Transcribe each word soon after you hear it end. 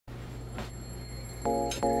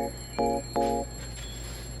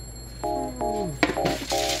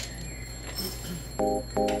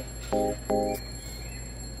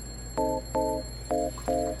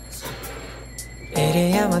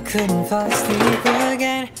I couldn't fall asleep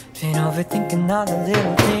again. Been overthinking all the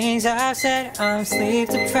little things I've said. I'm sleep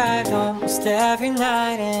deprived almost every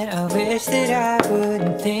night, and I wish that I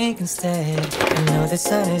wouldn't think instead. I know the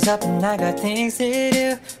sun is up and I got things to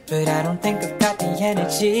do, but I don't think I've got the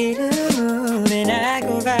energy to move. And I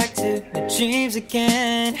go back to the dreams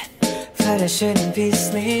again, but I shouldn't be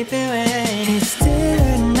sleeping when it's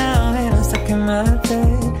daylight now and I'm stuck in my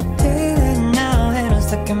bed. Daylight now and I'm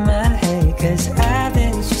stuck in my head, 'cause I've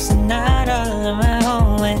been stressing out all on my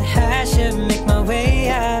own when I should make my way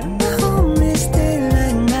out. My home is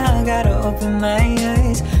daylight now, gotta open my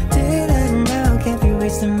eyes. Daylight now, can't be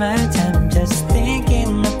wasting my time. I'm just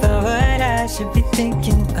thinking about what I should be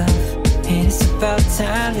thinking of, and it's about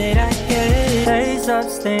time that I get. Days up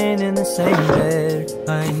staying in the same bed.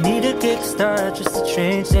 I need a kickstart just to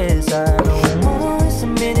change this. I don't wanna waste a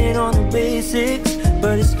minute on the basics,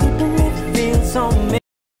 but it's keeping me feeling so mad.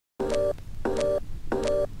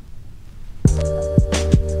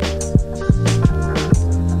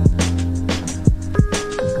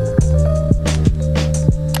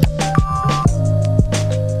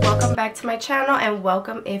 To my channel, and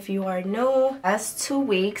welcome if you are new. Last 2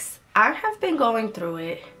 weeks I have been going through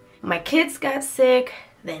it. My kids got sick,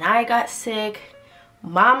 then I got sick.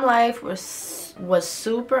 Mom life was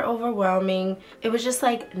super overwhelming. It was just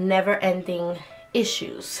like never-ending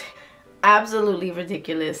issues. Absolutely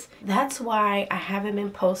ridiculous. That's why I haven't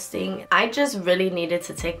been posting. I just really needed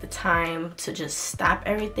to take the time to just stop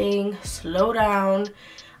everything, slow down.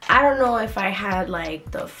 I don't know if I had like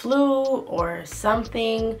the flu or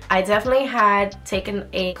something. I definitely had taken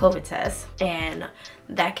a COVID test and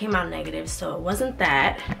that came out negative, so it wasn't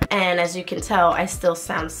that. And as you can tell, I still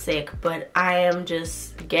sound sick, but I am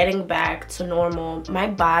just getting back to normal. My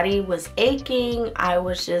body was aching. I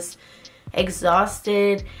was just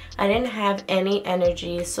exhausted. I didn't have any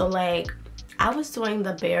energy, so like I was doing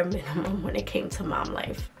the bare minimum when it came to mom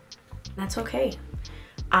life. That's okay.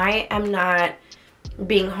 I am not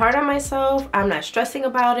being hard on myself. I'm not stressing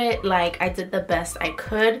about it. Like, I did the best I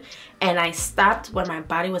could, and I stopped when my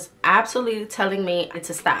body was absolutely telling me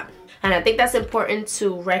to stop. And I think that's important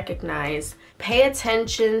to recognize. Pay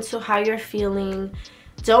attention to how you're feeling.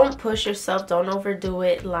 Don't push yourself, don't overdo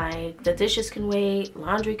it. Like, the dishes can wait,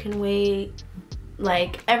 laundry can wait,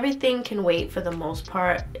 like everything can wait for the most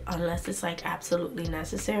part, unless it's like absolutely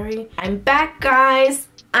necessary. I'm back, guys.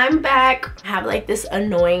 I'm back. I have like this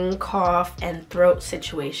annoying cough and throat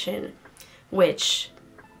situation, which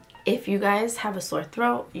if you guys have a sore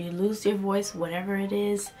throat, you lose your voice, whatever it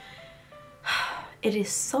is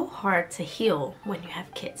so hard to heal when you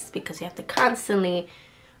have kids, because you have to constantly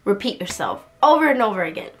repeat yourself over and over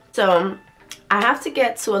again. So I have to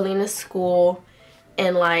get to Alina's school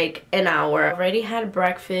in like an hour. I already had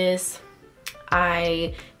breakfast.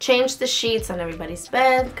 I changed the sheets on everybody's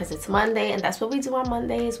bed because it's Monday, and that's what we do on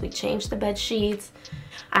Mondays. We change the bed sheets.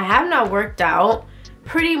 I have not worked out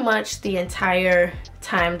pretty much the entire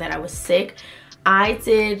time that I was sick. I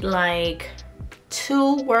did like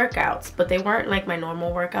 2 workouts, but they weren't like my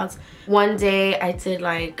normal workouts. One day I did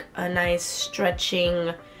like a nice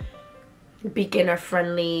stretching, beginner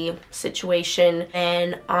friendly situation,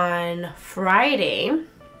 and on Friday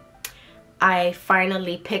I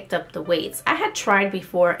finally picked up the weights. I had tried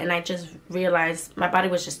before and I just realized my body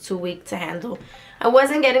was just too weak to handle. I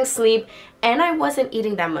wasn't getting sleep and I wasn't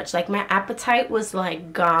eating that much. Like, my appetite was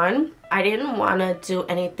like gone. I didn't want to do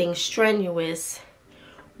anything strenuous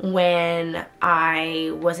when I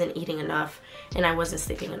wasn't eating enough and I wasn't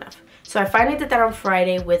sleeping enough. So I finally did that on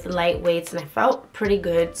Friday with light weights and I felt pretty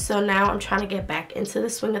good. So now I'm trying to get back into the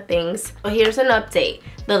swing of things. So here's an update.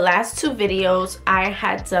 The last 2 videos I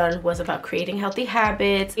had done was about creating healthy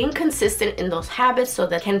habits, being consistent in those habits so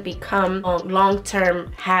that can become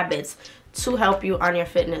long-term habits to help you on your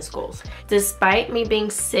fitness goals. Despite me being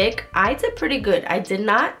sick, I did pretty good. I did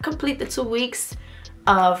not complete the 2 weeks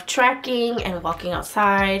of tracking and walking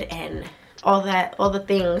outside and all the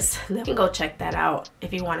things. You can go check that out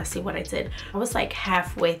if you want to see what I did. I was like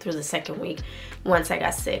halfway through the 2nd week once I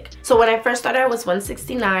got sick. So when I first started I was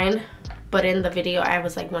 169, but in the video I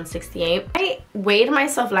was like 168. I weighed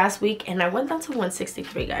myself last week and I went down to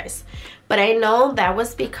 163, guys. But I know that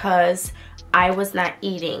was because I was not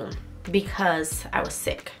eating because I was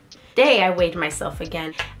sick. Today I weighed myself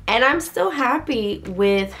again and I'm still happy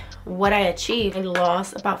with what I achieved. I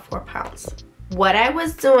lost about 4 pounds. What I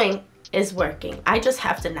was doing is working. I just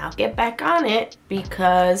have to now get back on it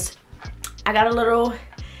because I got a little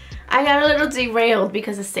I got a little derailed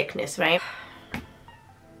because of sickness, right?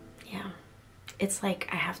 Yeah, it's like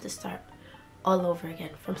I have to start all over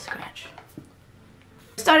again from scratch.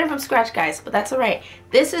 Starting from scratch, guys, but that's all right.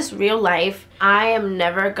 This is real life. I am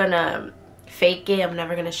never gonna fake it. I'm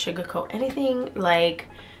never gonna sugarcoat anything. Like,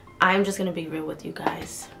 I'm just gonna be real with you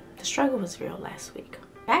guys. The struggle was real last week.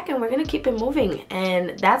 Back, and we're gonna keep it moving,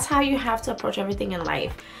 and that's how you have to approach everything in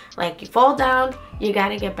life. Like, you fall down, you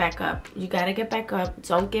gotta get back up. You gotta get back up.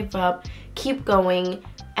 Don't give up. Keep going,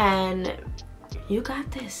 and you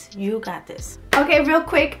got this. You got this. Okay, real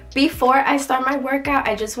quick, before I start my workout,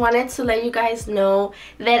 I just wanted to let you guys know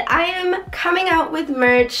that I am coming out with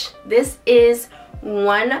merch. This is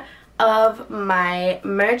one of my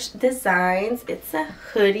merch designs. It's a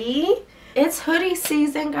hoodie. It's hoodie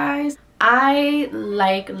season, guys. I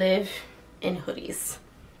live in hoodies,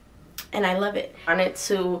 and I love it. I wanted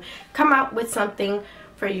to come out with something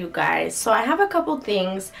for you guys. So I have a couple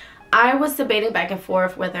things. I was debating back and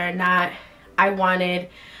forth whether or not I wanted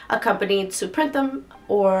a company to print them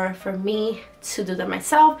or for me to do them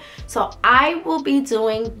myself. So I will be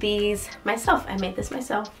doing these myself. I made this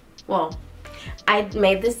myself. Well, I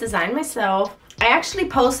made this design myself. I actually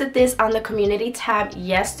posted this on the community tab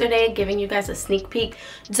yesterday, giving you guys a sneak peek.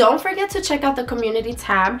 Don't forget to check out the community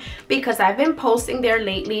tab because I've been posting there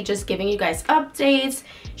lately, just giving you guys updates,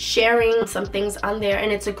 sharing some things on there,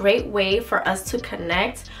 and it's a great way for us to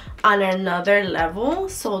connect on another level.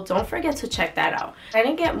 So don't forget to check that out. I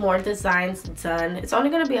didn't get more designs done. It's only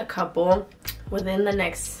gonna be a couple within the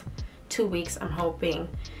next 2 weeks, I'm hoping,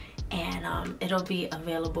 and it'll be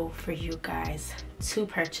available for you guys to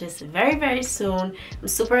purchase very, very soon. I'm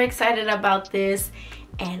super excited about this,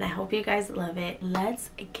 and I hope you guys love it.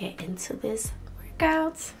 Let's get into this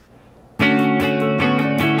workout.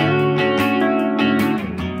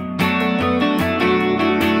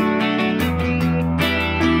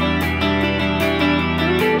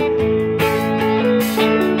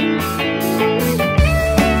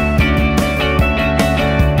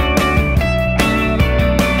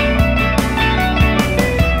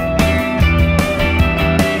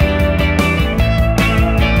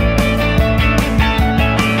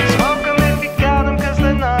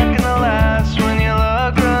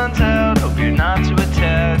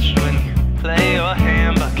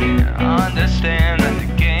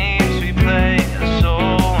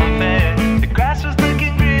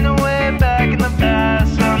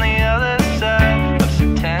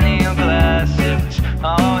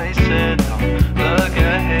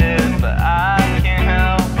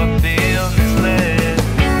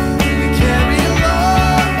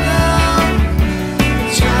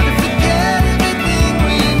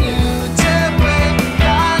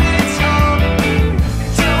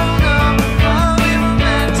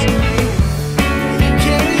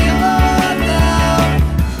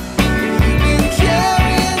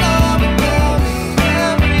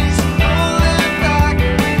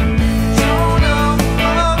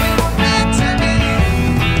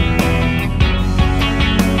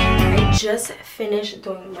 Just finished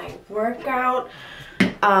doing my workout.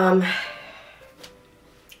 I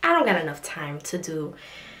don't got enough time to do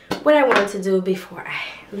what I wanted to do before I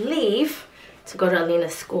leave to go to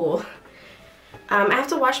Alina's school. I have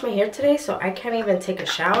to wash my hair today, so I can't even take a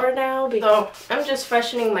shower now. So I'm just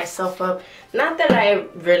freshening myself up. Not that I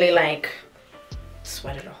really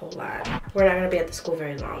sweated a whole lot. We're not gonna be at the school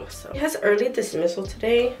very long, so it has early dismissal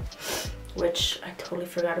today, which I totally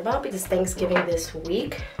forgot about because Thanksgiving this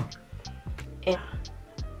week. And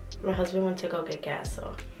my husband went to go get gas,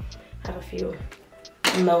 so I have a few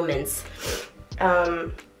moments.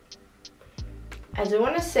 I do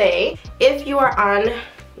want to say, if you are on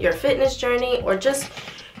your fitness journey or just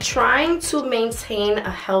trying to maintain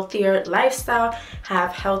a healthier lifestyle,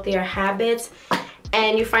 have healthier habits,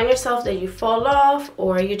 and you find yourself that you fall off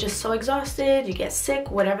or you're just so exhausted, you get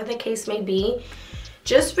sick, whatever the case may be,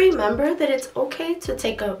 just remember that it's okay to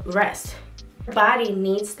take a rest. Your body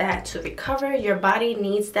needs that to recover. Your body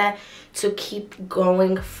needs that to keep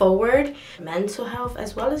going forward. Mental health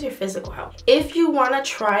as well as your physical health. If you want to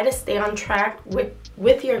try to stay on track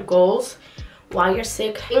with your goals while you're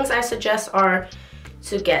sick, things I suggest are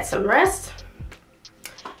to get some rest,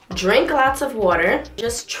 drink lots of water,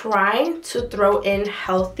 just try to throw in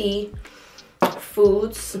healthy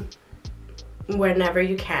foods whenever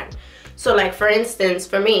you can. So like for instance,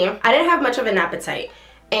 for me, I didn't have much of an appetite.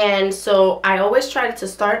 And so I always tried to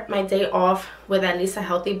start my day off with at least a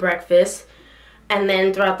healthy breakfast. And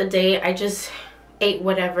then throughout the day, I just ate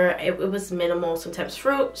whatever. It was minimal, sometimes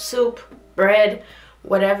fruit, soup, bread,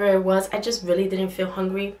 whatever it was. I just really didn't feel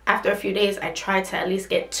hungry. After a few days, I tried to at least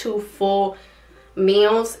get 2 full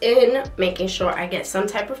meals in, making sure I get some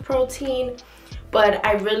type of protein. But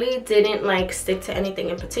I really didn't like stick to anything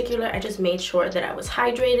in particular. I just made sure that I was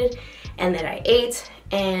hydrated and that I ate,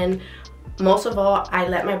 and most of all, I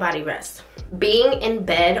let my body rest. Being in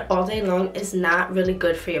bed all day long is not really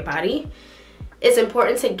good for your body. It's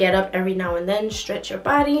important to get up every now and then, stretch your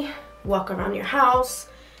body, walk around your house,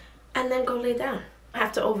 and then go lay down. You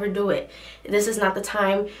have to overdo it. This is not the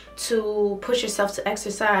time to push yourself to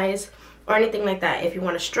exercise or anything like that. If you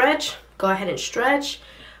want to stretch, go ahead and stretch.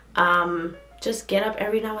 Just get up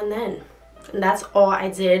every now and then. And that's all I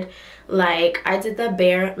did. Like, I did the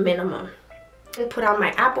bare minimum. I put on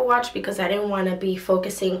my Apple Watch because I didn't want to be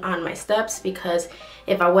focusing on my steps, because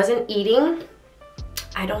if I wasn't eating,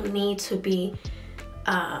 I don't need to be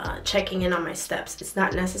checking in on my steps. It's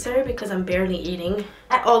not necessary because I'm barely eating.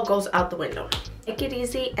 That all goes out the window. Take it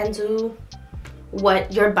easy and do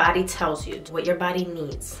what your body tells you, what your body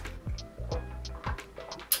needs.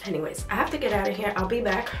 Anyways, I have to get out of here. I'll be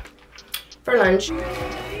back for lunch.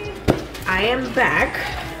 I am back.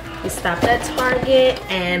 We stopped at Target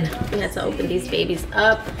and we had to open these babies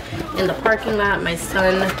up in the parking lot. My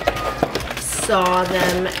son saw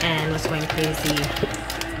them and was going crazy.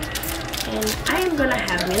 And I am gonna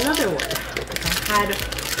have me another one. I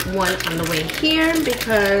had one on the way here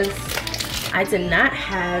because I did not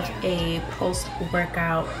have a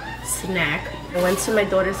post-workout snack. I went to my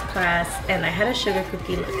daughter's class and I had a sugar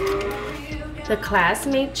cookie. The class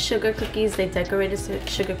made sugar cookies. They decorated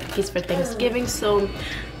sugar cookies for Thanksgiving, so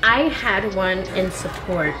I had one in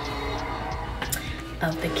support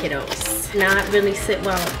of the kiddos. Not really sit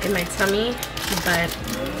well in my tummy, but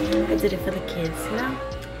I did it for the kids, you know?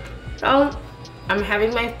 So I'm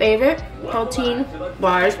having my favorite protein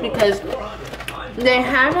bars because they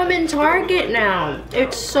have them in Target now.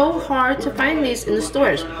 It's so hard to find these in the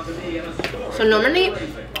stores. So normally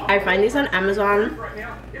I find these on Amazon.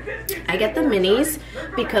 I get the minis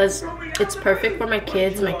because it's perfect for my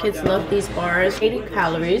kids. My kids love these bars. 80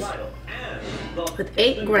 calories with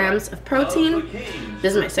 8 grams of protein.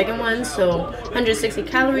 This is my second one, so 160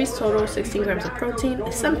 calories total, 16 grams of protein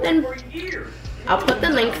is something. I'll put the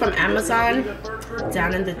link from Amazon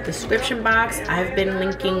down in the description box. I've been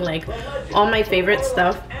linking like all my favorite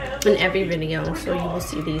stuff in every video, so you will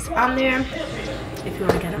see these on there if you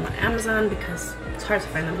want to get them on Amazon, because it's hard to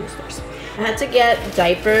find them in the stores. I had to get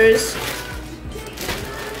diapers,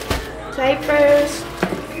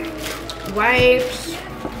 wipes.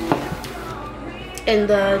 In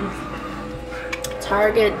the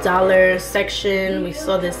Target dollar section, we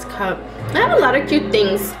saw this cup. I have a lot of cute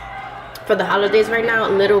things for the holidays right now.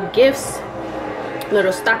 Little gifts,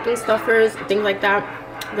 little stocking stuffers, things like that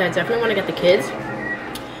I definitely want to get the kids.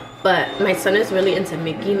 But my son is really into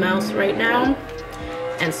Mickey Mouse right now,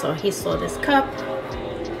 and so he saw this cup.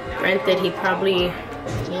 Granted, he probably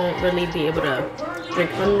won't really be able to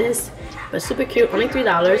drink from this, but super cute, only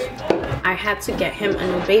 $3. I had to get him a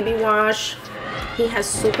new baby wash. He has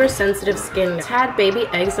super sensitive skin. He's had baby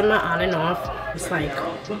eczema on and off. It's like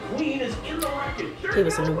he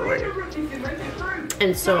was a newborn.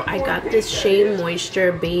 And so I got this Shea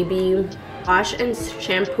Moisture baby wash and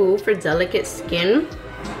shampoo for delicate skin,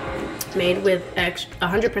 made with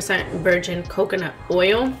 100% virgin coconut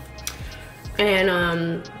oil.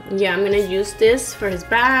 And yeah, I'm gonna use this for his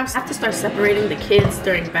baths. I have to start separating the kids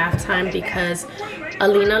during bath time because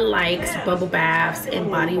Alina likes bubble baths and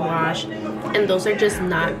body wash, and those are just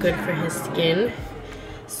not good for his skin.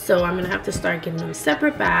 So I'm gonna have to start giving them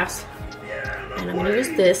separate baths, and I'm gonna use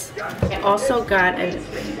this. I also got an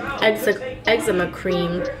eczema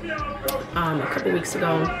cream a couple weeks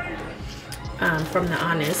ago from the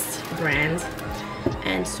Honest brand,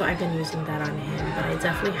 and so I've been using that on him. But I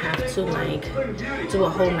definitely have to like do a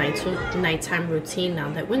whole nighttime routine now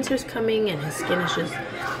that winter's coming and his skin is just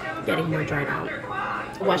getting more dried out.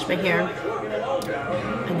 Wash my hair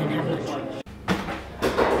and then have lunch.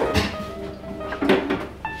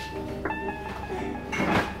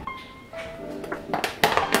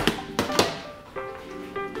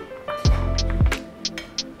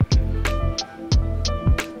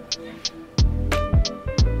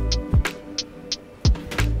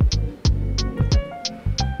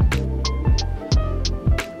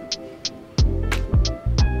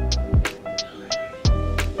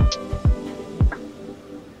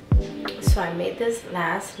 So I made this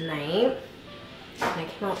last night and it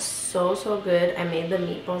came out so good. I made the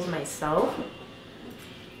meatballs myself.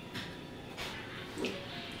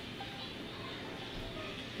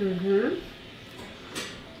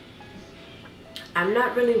 I'm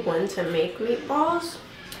not really one to make meatballs.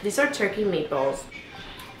 These are turkey meatballs,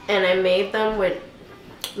 and I made them with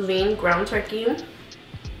lean ground turkey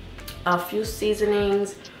a few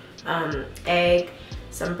seasonings, egg,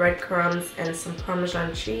 some breadcrumbs, and some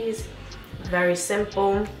Parmesan cheese. Very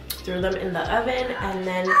simple. Threw them in the oven, and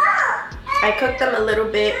then I cooked them a little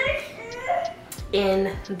bit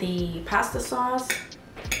in the pasta sauce.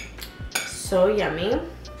 So yummy.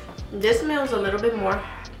 This meal is a little bit more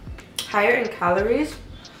higher in calories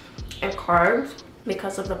and carbs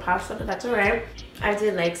because of the pasta, but that's alright. I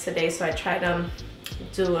did legs today, so I tried to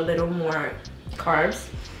do a little more carbs.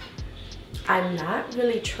 I'm not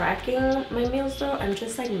really tracking my meals though. I'm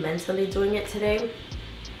just like mentally doing it today,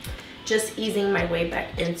 just easing my way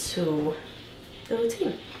back into the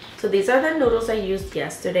routine. So these are the noodles I used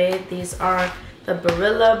yesterday. These are the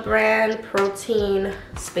Barilla brand protein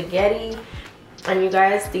spaghetti, and you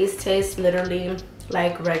guys, these taste literally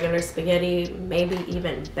like regular spaghetti, maybe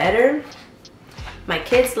even better. My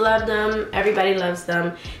kids love them, everybody loves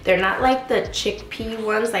them. They're not like the chickpea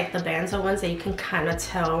ones, like the Banzo ones that you can kind of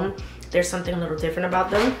tell there's something a little different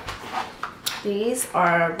about them. These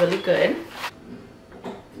are really good.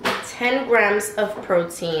 10 grams of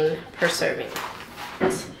protein per serving.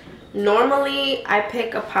 Normally I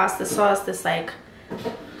pick a pasta sauce that's like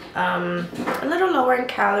a little lower in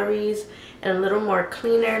calories and a little more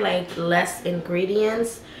cleaner, like less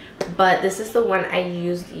ingredients, but this is the one I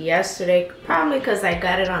used yesterday, probably because I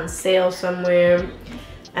got it on sale somewhere,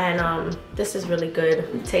 and this is really good.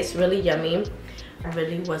 It tastes really yummy. I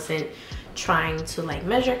really wasn't trying to like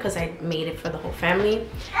measure because I made it for the whole family.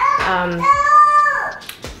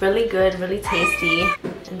 Really good, really tasty.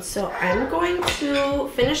 And so I'm going to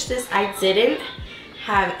finish this. I didn't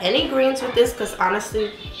have any greens with this because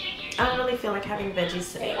honestly I don't really feel like having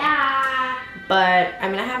veggies today. But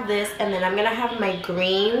I'm gonna have this, and then I'm gonna have my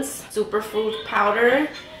greens superfood powder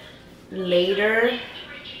later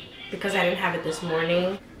because I didn't have it this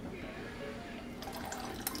morning.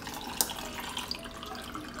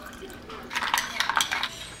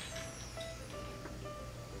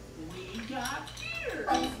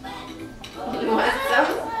 What's up?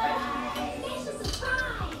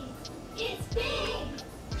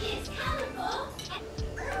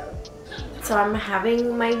 So I'm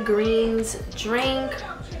having my greens drink.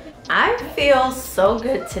 I feel so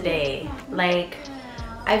good today. Like,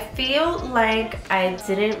 I feel like I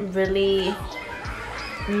didn't really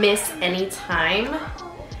miss any time,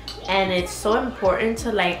 and it's so important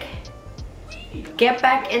to like get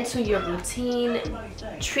back into your routine,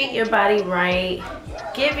 treat your body right,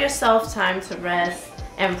 give yourself time to rest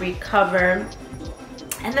and recover,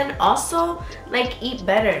 and then also like eat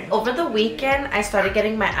better. Over the weekend I started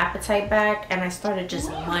getting my appetite back, and I started just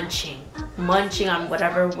munching on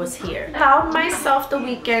whatever was here. I allowed myself the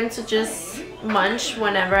weekend to just munch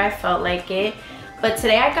whenever I felt like it, but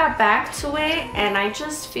today I got back to it and I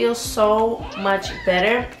just feel so much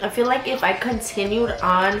better. I feel like if I continued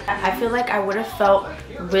on, I feel like I would have felt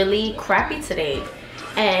really crappy today.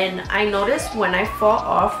 And I noticed when I fall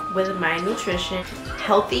off with my nutrition,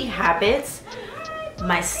 healthy habits,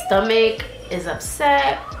 my stomach is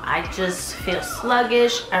upset, I just feel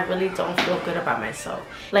sluggish, I really don't feel good about myself.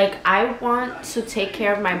 Like, I want to take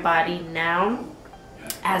care of my body now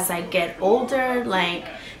as I get older. Like,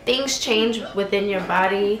 things change within your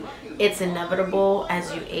body, it's inevitable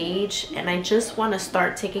as you age, and I just want to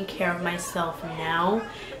start taking care of myself now,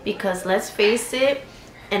 because let's face it,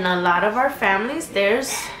 in a lot of our families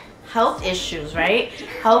there's health issues, right?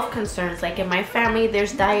 Health concerns. Like in my family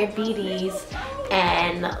there's diabetes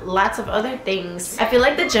and lots of other things. I feel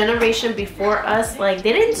like the generation before us, like,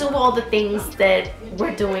 they didn't do all the things that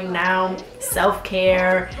we're doing now.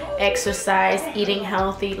 Self-care, exercise, eating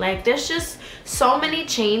healthy. Like, there's just so many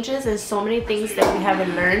changes and so many things that we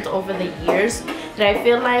haven't learned over the years that I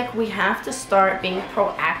feel like we have to start being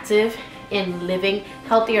proactive in living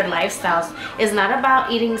healthier lifestyles. It's not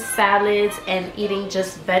about eating salads and eating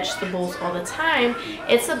just vegetables all the time.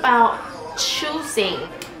 It's about choosing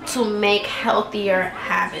to make healthier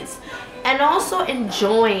habits and also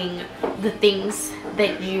enjoying the things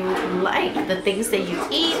that you like, the things that you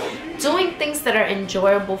eat, doing things that are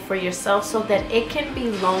enjoyable for yourself so that it can be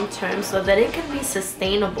long-term, so that it can be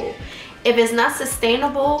sustainable. If it's not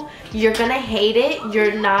sustainable, you're gonna hate it,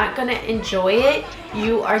 you're not gonna enjoy it,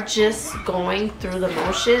 you are just going through the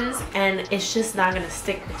motions and it's just not gonna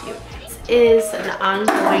stick with you. This is an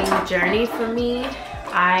ongoing journey for me.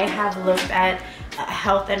 I have looked at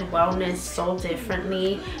health and wellness so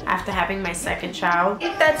differently after having my second child. I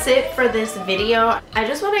think that's it for this video. I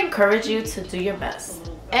just want to encourage you to do your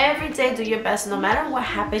best. Every day do your best, no matter what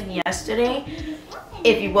happened yesterday.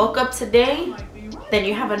 If you woke up today, then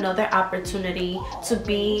you have another opportunity to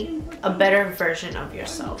be a better version of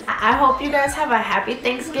yourself. I hope you guys have a happy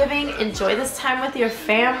Thanksgiving. Enjoy this time with your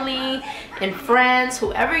family and friends,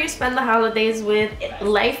 whoever you spend the holidays with.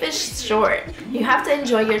 Life is short. You have to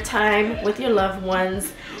enjoy your time with your loved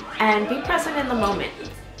ones and be present in the moment.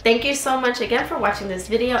 Thank you so much again for watching this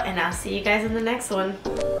video, and I'll see you guys in the next one.